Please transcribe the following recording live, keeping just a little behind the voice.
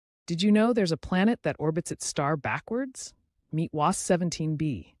Did you know there's a planet that orbits its star backwards? Meet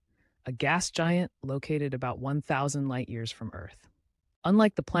WASP-17b, a gas giant located about 1,000 light years from Earth.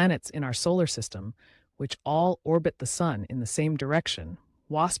 Unlike the planets in our solar system, which all orbit the Sun in the same direction,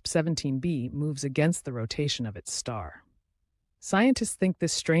 WASP-17b moves against the rotation of its star. Scientists think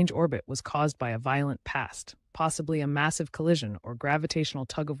this strange orbit was caused by a violent past, possibly a massive collision or gravitational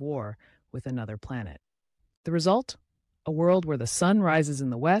tug-of-war with another planet. The result? A world where the sun rises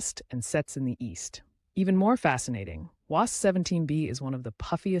in the west and sets in the east. Even more fascinating, WASP-17b is one of the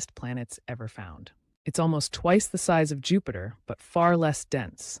puffiest planets ever found. It's almost twice the size of Jupiter, but far less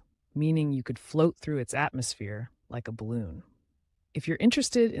dense, meaning you could float through its atmosphere like a balloon. If you're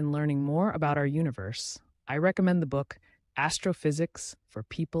interested in learning more about our universe, I recommend the book Astrophysics for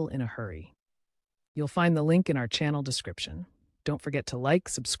People in a Hurry. You'll find the link in our channel description. Don't forget to like,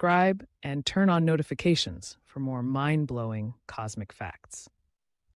 subscribe, and turn on notifications for more mind-blowing cosmic facts.